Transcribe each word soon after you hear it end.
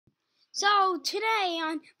So today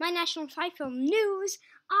on my National Fight Film News,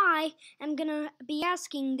 I am gonna be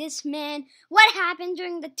asking this man what happened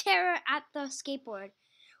during the terror at the skateboard.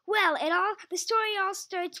 Well, the story all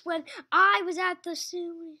starts when I was at the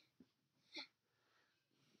zoo,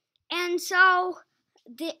 and so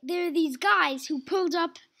there are these guys who pulled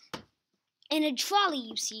up in a trolley,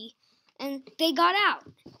 you see, and they got out.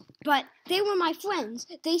 But they were my friends.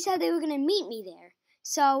 They said they were gonna meet me there.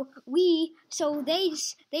 They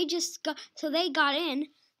got in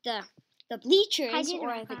the bleachers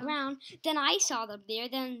or the ground. Then I saw them there.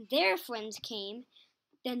 Then their friends came.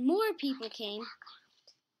 Then more people came.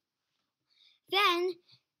 Then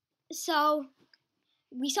we saw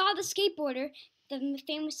the skateboarder, the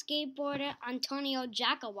famous skateboarder Antonio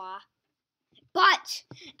Jackawa. But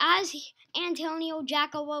as Antonio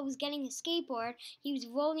Jackawa was getting his skateboard, he was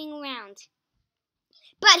rolling around.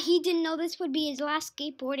 But he didn't know this would be his last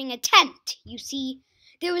skateboarding attempt. You see,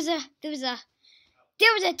 there was a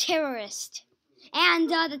terrorist, and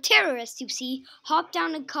the terrorist, you see, hopped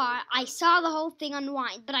down a car. I saw the whole thing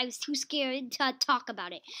unwind, but I was too scared to talk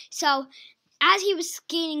about it. So, as he was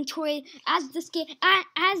skating as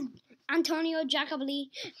Antonio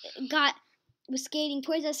Jacobelli was skating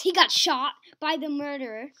towards us, he got shot by the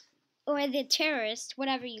murderer or the terrorist,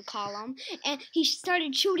 whatever you call him, and he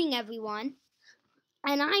started shooting everyone.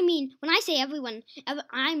 And I mean, when I say everyone,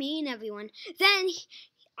 I mean everyone. Then,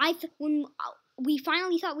 when we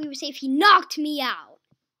finally thought we were safe, he knocked me out.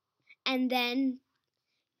 And then,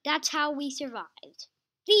 that's how we survived.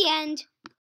 The end.